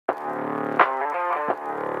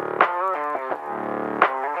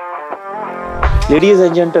Ladies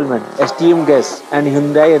and gentlemen, esteemed guests and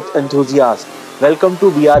Hyundai enthusiasts, welcome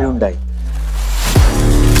to Beeaar Hyundai.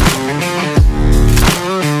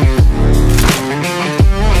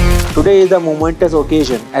 Today is a momentous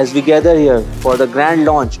occasion as we gather here for the grand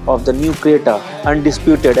launch of the new Creta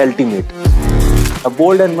Undisputed Ultimate. A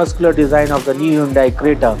bold and muscular design of the new Hyundai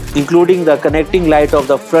Creta, including the connecting light of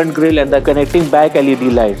the front grille and the connecting back LED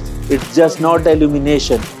lights. It's just not the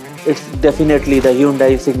illumination, it's definitely the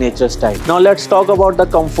Hyundai signature style. Now let's talk about the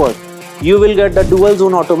comfort. You will get the dual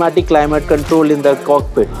zone automatic climate control in the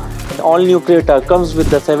cockpit. The all new Creta comes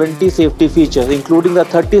with the 70 safety features, including the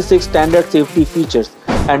 36 standard safety features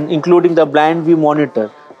and including the blind view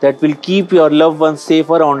monitor that will keep your loved ones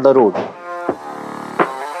safer on the road.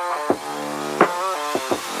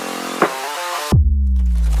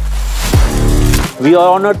 We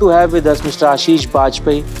are honored to have with us Mr. Ashish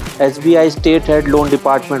Bajpai, SBI State Head Loan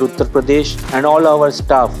Department, Uttar Pradesh, and all our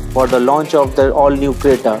staff for the launch of the all-new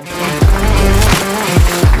Creta.